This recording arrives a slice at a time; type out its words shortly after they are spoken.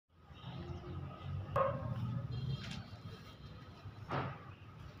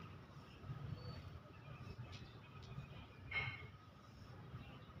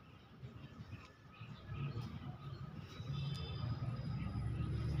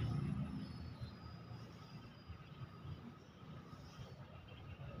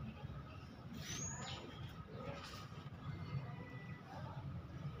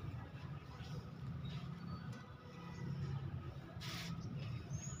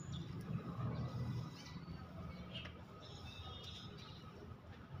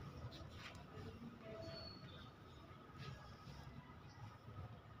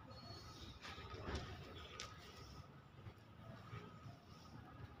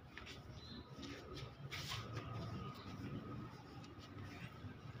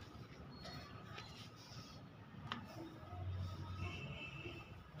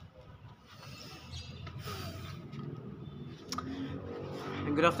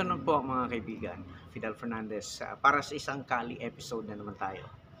Good afternoon po mga kaibigan. Fidel Fernandez. Para sa isang Kali episode na naman tayo.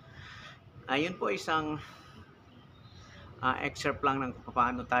 Yun po isang excerpt lang ng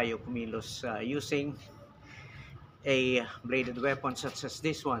paano tayo kumilos using a bladed weapon such as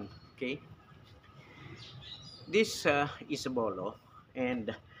this one. Okay? This is a bolo,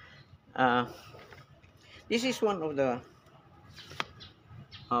 and uh, this is one of the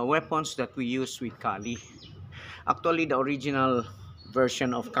weapons that we use with Kali. Actually, the original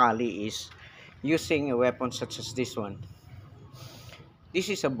version of Kali is using a weapon such as this one. This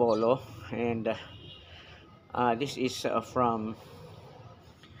is a bolo, and this is from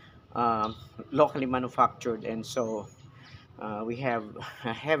locally manufactured, and so we have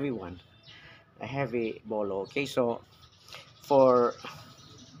a heavy one, a heavy bolo. Okay, so for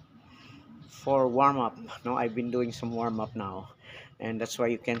warm up, no, I've been doing some warm up now, and that's why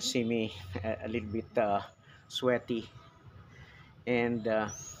you can see me a little bit sweaty and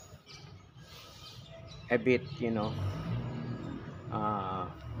a bit, uh,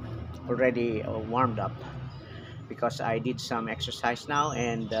 already warmed up because I did some exercise now,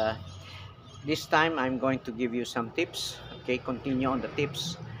 and this time I'm going to give you some tips. Okay, continue on the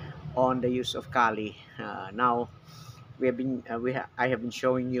tips on the use of Kali. Now I have been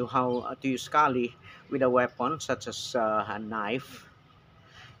showing you how to use Kali with a weapon such as a knife,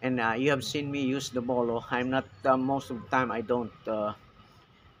 and you have seen me use the bolo. I'm not most of the time I don't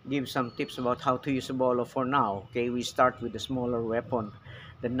give some tips about how to use a bolo for now. Okay, we start with the smaller weapon,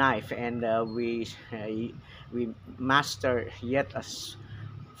 the knife, and we master yet as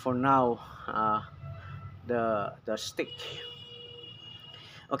for now the stick.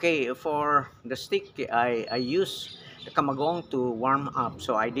 Okay, for the stick, I use the kamagong to warm up.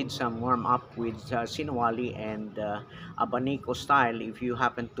 So I did some warm up with sinwali and abanico style. If you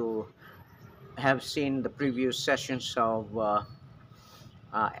happen to have seen the previous sessions of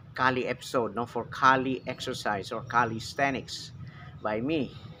Kali episode, no, for Kali exercise or calisthenics by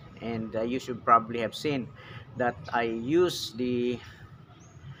me, and you should probably have seen that I use the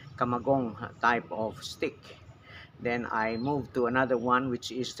kamagong type of stick. Then I move to another one,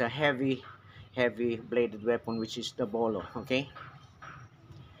 which is the heavy bladed weapon, which is the bolo. Okay,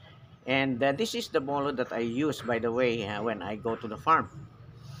 and this is the bolo that I use, by the way, when I go to the farm,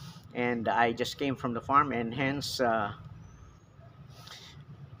 and I just came from the farm, and hence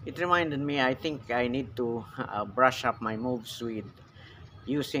it reminded me, I think I need to brush up my moves with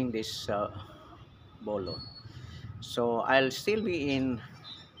using this bolo. So I'll still be in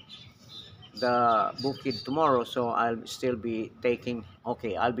the bukid tomorrow, so I'll still be taking,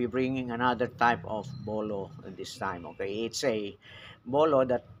 okay, I'll be bringing another type of bolo this time. Okay, it's a bolo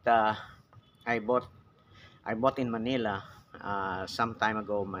that I bought in Manila some time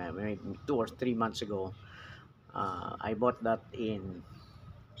ago, maybe 2 or 3 months ago. I bought that in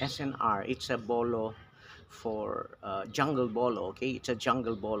SNR. It's a bolo for jungle bolo. Okay, it's a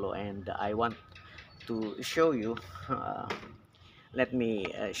jungle bolo, and I want to show you let me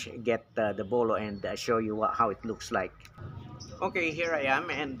get the bolo and show you how it looks like. Okay, here I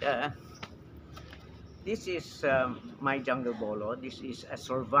am, and this is my jungle bolo. This is a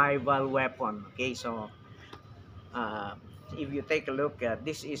survival weapon. Okay, so uh, if you take a look,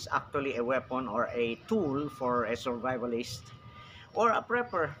 this is actually a weapon or a tool for a survivalist or a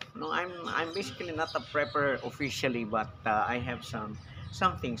prepper. No, I'm basically not a prepper officially, but I have some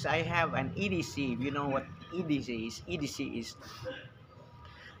things. I have an EDC. If you know what EDC is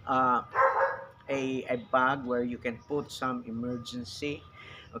uh, a bag where you can put some emergency,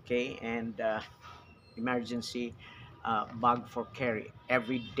 okay, and emergency bag for carry,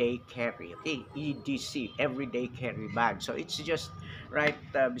 everyday carry. Okay, EDC, everyday carry bag. So it's just right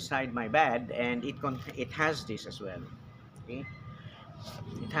beside my bed, and it has this as well. Okay,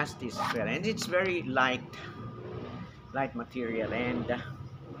 it has this as well, and it's very light material, and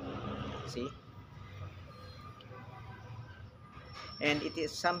see, and it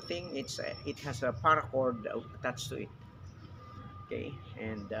is something, it has a paracord attached to it. Okay,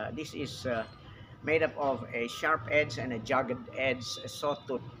 and this is made up of a sharp edge and a jagged edge, a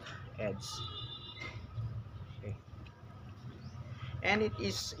sawtooth edge. Okay, and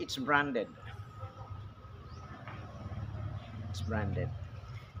it's branded. It's branded.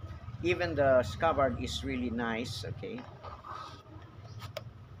 Even the scabbard is really nice. Okay,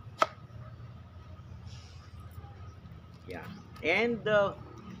 yeah, and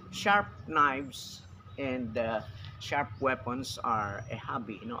sharp knives and sharp weapons are a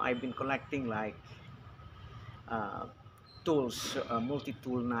hobby. I've been collecting like uh, tools,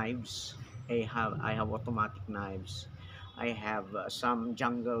 multi-tool knives. I have automatic knives. I have some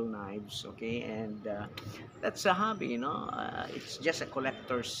jungle knives, okay, and that's a hobby, you know. It's just a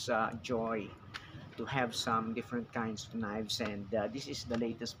collector's joy to have some different kinds of knives, and this is the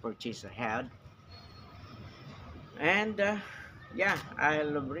latest purchase I had. And yeah,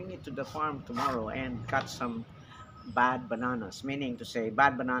 I'll bring it to the farm tomorrow and cut some bad bananas, meaning to say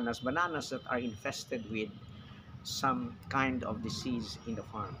bad bananas, bananas that are infested with some kind of disease in the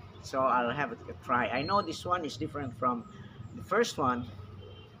farm. So I'll have it a try. I know this one is different from the first one.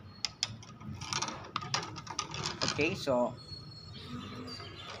 Okay, so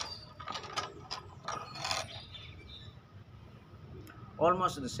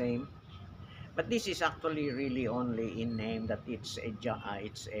almost the same, but this is actually really only in name that it's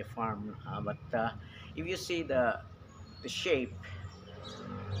a farm. But if you see the shape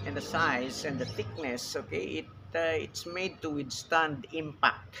and the size and the thickness, okay, it's made to withstand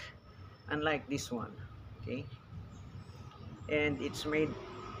impact, unlike this one. Okay, and it's made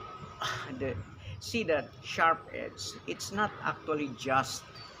the see that sharp edge. It's not actually just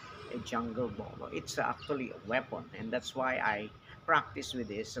a jungle ball. It's actually a weapon, and that's why I practice with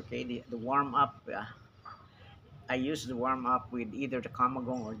this. Okay, the warm up. I use the warm up with either the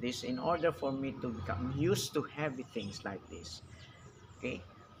kamagong or this in order for me to become used to heavy things like this. Okay,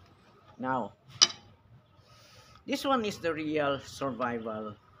 now this one is the real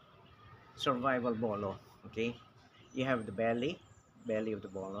survival bolo. Okay, you have the belly of the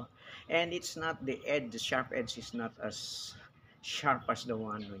bolo, and it's not the edge. The sharp edge is not as sharp as the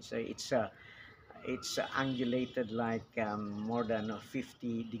one. It's angulated like more than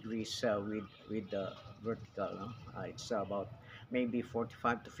 50 degrees with the vertical. No? It's about maybe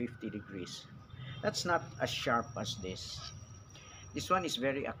 45 to 50 degrees. That's not as sharp as this. This one is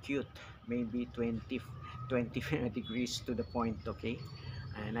very acute, maybe 20 degrees to the point. Okay,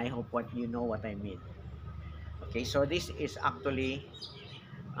 and I hope what you know what I mean. Okay, so this is actually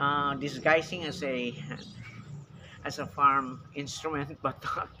disguising as a farm instrument, but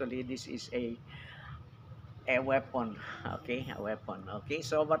actually this is a weapon. Okay, a weapon. Okay,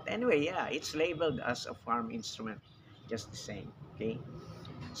 so but anyway, yeah, it's labeled as a farm instrument, just the same. Okay,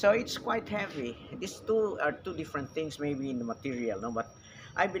 so it's quite heavy. These two are two different things, maybe in the material, no, but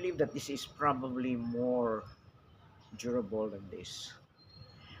I believe that this is probably more durable than this.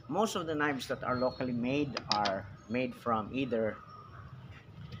 Most of the knives that are locally made are made from either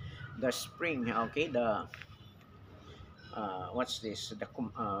the spring, okay, what's this,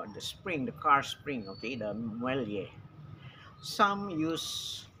 the spring, the car spring, okay, the muelle. Some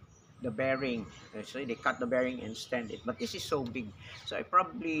use the bearing, so they cut the bearing and stand it, but this is so big, so I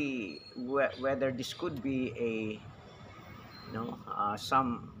probably whether this could be a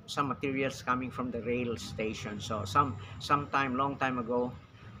some materials coming from the rail station. So sometime long time ago,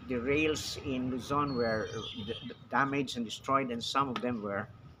 the rails in Luzon were damaged and destroyed, and some of them were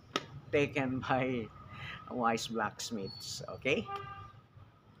taken by wise blacksmiths. Okay,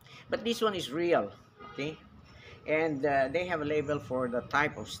 but this one is real. Okay, and they have a label for the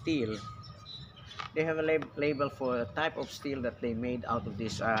type of steel. They have a label for the type of steel that they made out of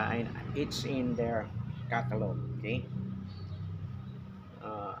this. And it's in their catalog. Okay,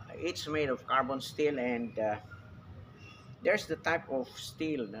 it's made of carbon steel, and there's the type of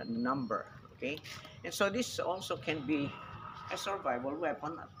steel, the number. Okay, and so this also can be a survival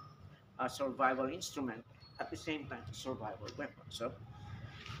weapon, a survival instrument, at the same time a survival weapon. So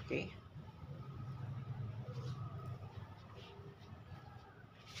okay,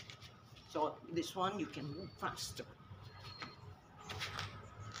 so this one you can move faster.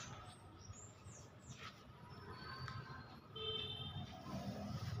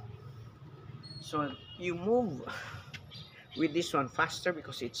 So you move with this one faster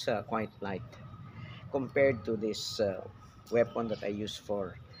because it's quite light compared to this weapon that I use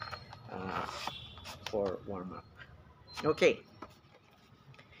uh, for warm up. Okay,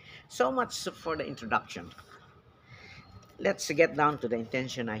 so much for the introduction. Let's get down to the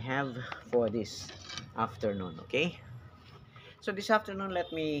intention I have for this afternoon. Okay, so this afternoon,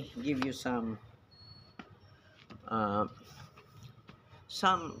 let me give you uh,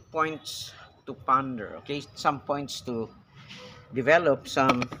 some points to ponder. Okay, some points to develop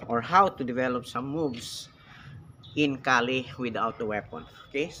some, or how to develop some moves in Kali without the weapon.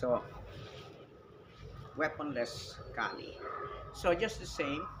 Okay, so weaponless Kali. So just the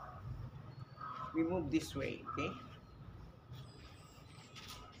same, we move this way. Okay,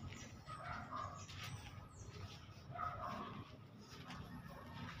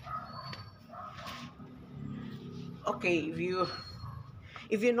 okay,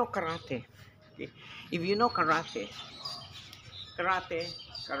 if you know karate, okay, if you know karate,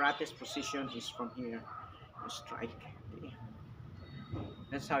 karate's position is from here, you strike. Okay?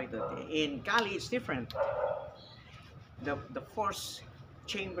 That's how it is. In Kali, it's different. The force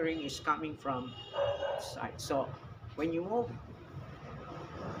chambering is coming from side. So when you move,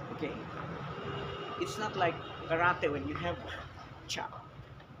 okay, it's not like karate when you have chop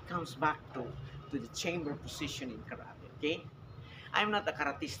comes back to the chamber position in karate. Okay, I'm not a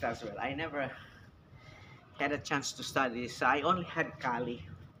karatista as well. I never had a chance to study this. I only had Kali.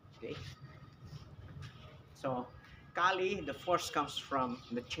 Okay, so Kali, the force comes from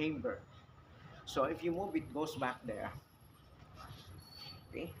the chamber. So if you move, it goes back there.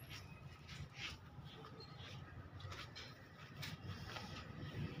 Okay.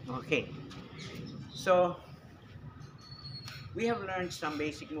 Okay. So we have learned some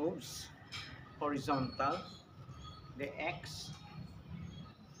basic moves. Horizontal, the X,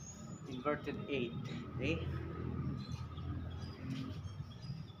 inverted 8. Okay.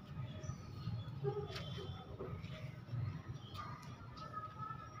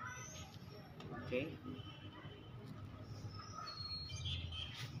 Okay.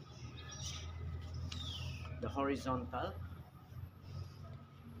 The horizontal,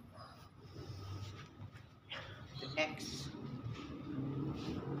 the X,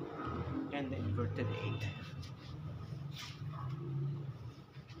 and the inverted 8.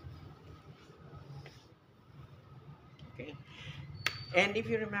 Okay. And if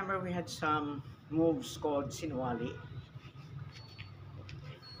you remember, we had some moves called Sinwali,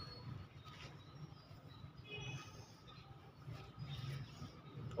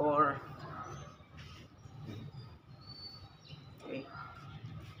 or okay,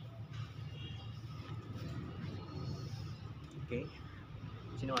 okay,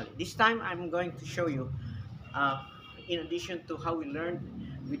 Sinwali. This time I'm going to show you, uh, in addition to how we learned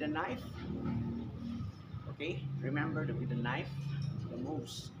with a knife, okay, remember with the knife, the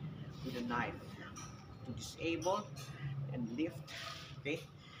moves with the knife to disable and lift, okay.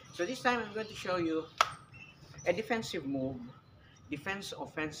 So this time I'm going to show you a defensive move, defense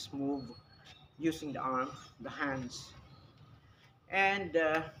offense move using the arm, the hands, and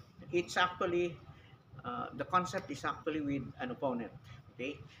it's actually the concept is actually with an opponent.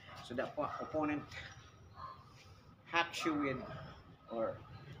 Okay, so the opponent hacks you with, or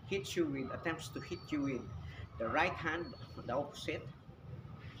hits you with, attempts to hit you with the right hand, the opposite,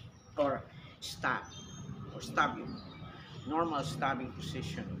 or stab, or stab you. Normal stabbing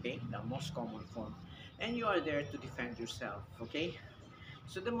position, okay, the most common form, and you are there to defend yourself. Okay,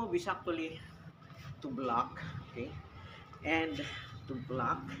 so the move is actually to block, okay, and to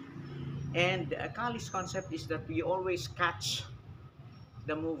block. And Kali's concept is that we always catch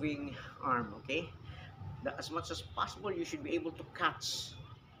the moving arm, okay? As much as possible, you should be able to catch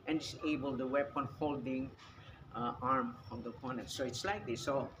and disable the weapon holding arm of the opponent. So it's like this.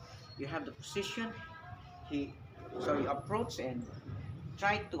 So you have the position, he, so you approach and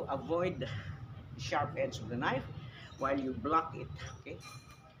try to avoid the sharp edge of the knife while you block it, okay?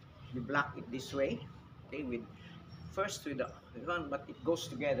 You block it this way, okay, with first with the one, but it goes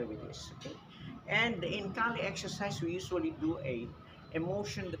together with this, okay. And in Kali exercise, we usually do a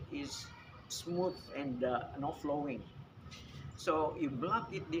motion that is smooth and no flowing. So you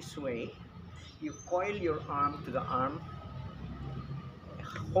block it this way, you coil your arm to the arm,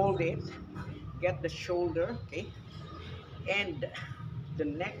 hold it, get the shoulder, okay, and the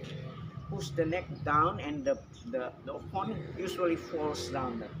neck, push the neck down, and the opponent usually falls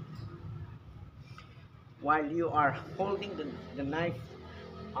down there while you are holding the knife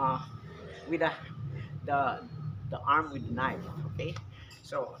uh, with the the arm with the knife, okay.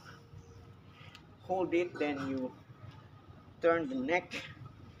 So hold it, then you turn the neck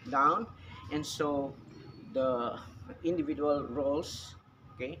down, and so the individual rolls,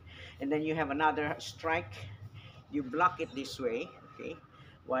 okay, and then you have another strike, you block it this way, okay,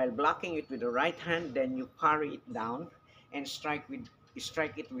 while blocking it with the right hand, then you parry it down and strike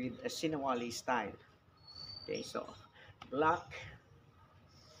it with a Sinawali style, okay. So block,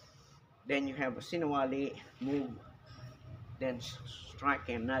 then you have a Sinawali move, then strike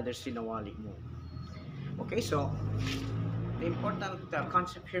another Sinawali move. Okay, so the important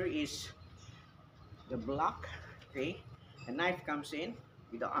concept here is the block. Okay, a knife comes in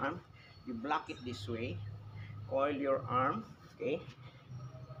with the arm, you block it this way, coil your arm, okay,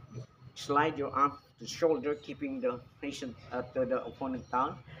 slide your arm to shoulder, keeping the patient the opponent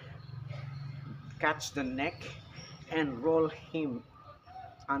down, catch the neck, and roll him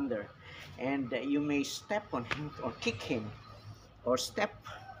under. And you may step on him or kick him, or step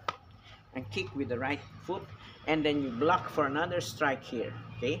and kick with the right foot, and then you block for another strike here,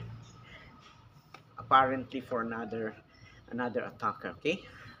 okay, apparently for another attacker, okay.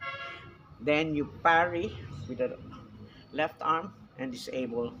 Then you parry with the left arm, and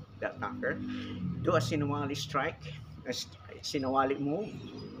disable the attacker. Do a Sinawali strike, a Sinawali move,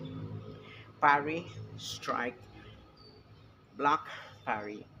 parry, strike, block,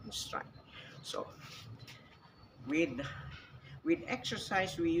 parry, and strike. So with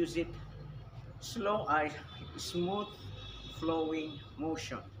exercise, we use it slow, smooth flowing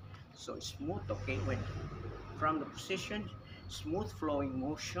motion. So smooth, okay, when from the position, smooth flowing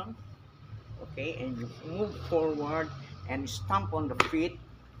motion, okay, and you move forward and stomp on the feet,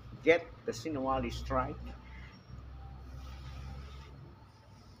 get the Sinawali strike.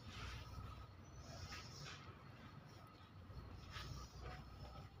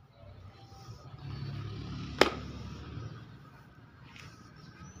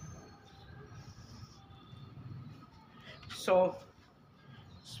 So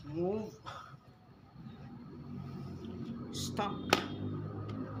smooth stomp.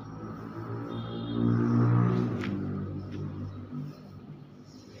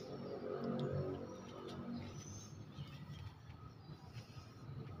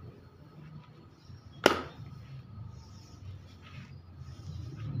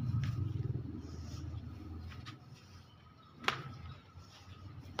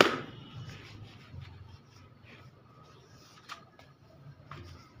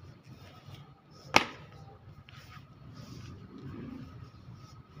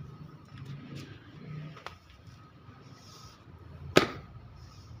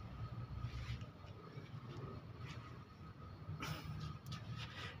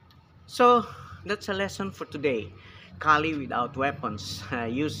 So that's a lesson for today. Kali without weapons,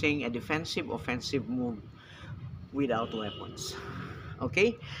 using a defensive offensive move without weapons.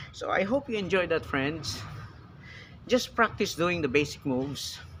 Okay, so I hope you enjoyed that, friends. Just practice doing the basic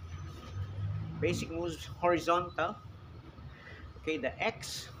moves horizontal, okay, the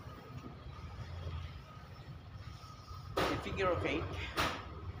X, the figure of 8,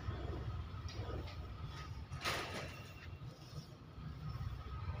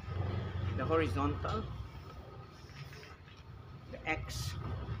 the horizontal, the X,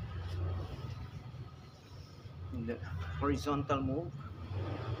 the horizontal move,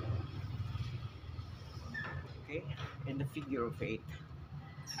 okay, and the figure of 8.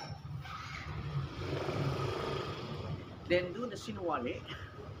 Then do the Sinawali.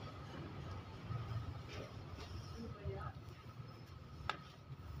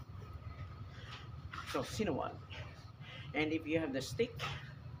 So Sinawali. And if you have the stick,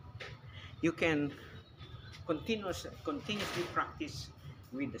 you can continuously practice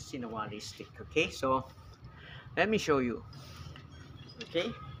with the Sinawali stick. Okay, so let me show you.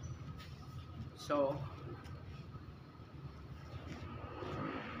 Okay, so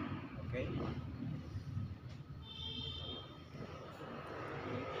okay,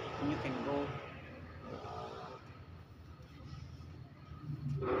 and you can go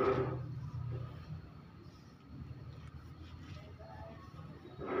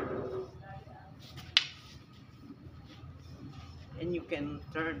and you can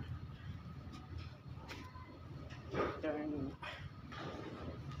turn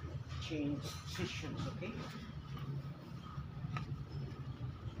change positions. Okay,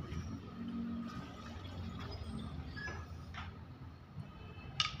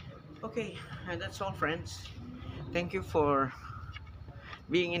 okay, and that's all, friends. Thank you for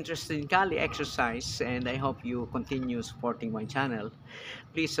being interested in Kali exercise, and I hope you continue supporting my channel.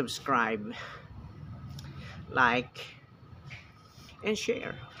 Please subscribe, like, and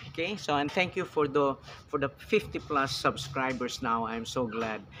share. Okay, so and thank you for the 50 plus subscribers now. I'm so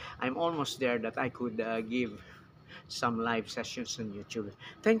glad. I'm almost there that I could give some live sessions on YouTube.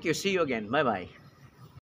 Thank you. See you again. Bye bye.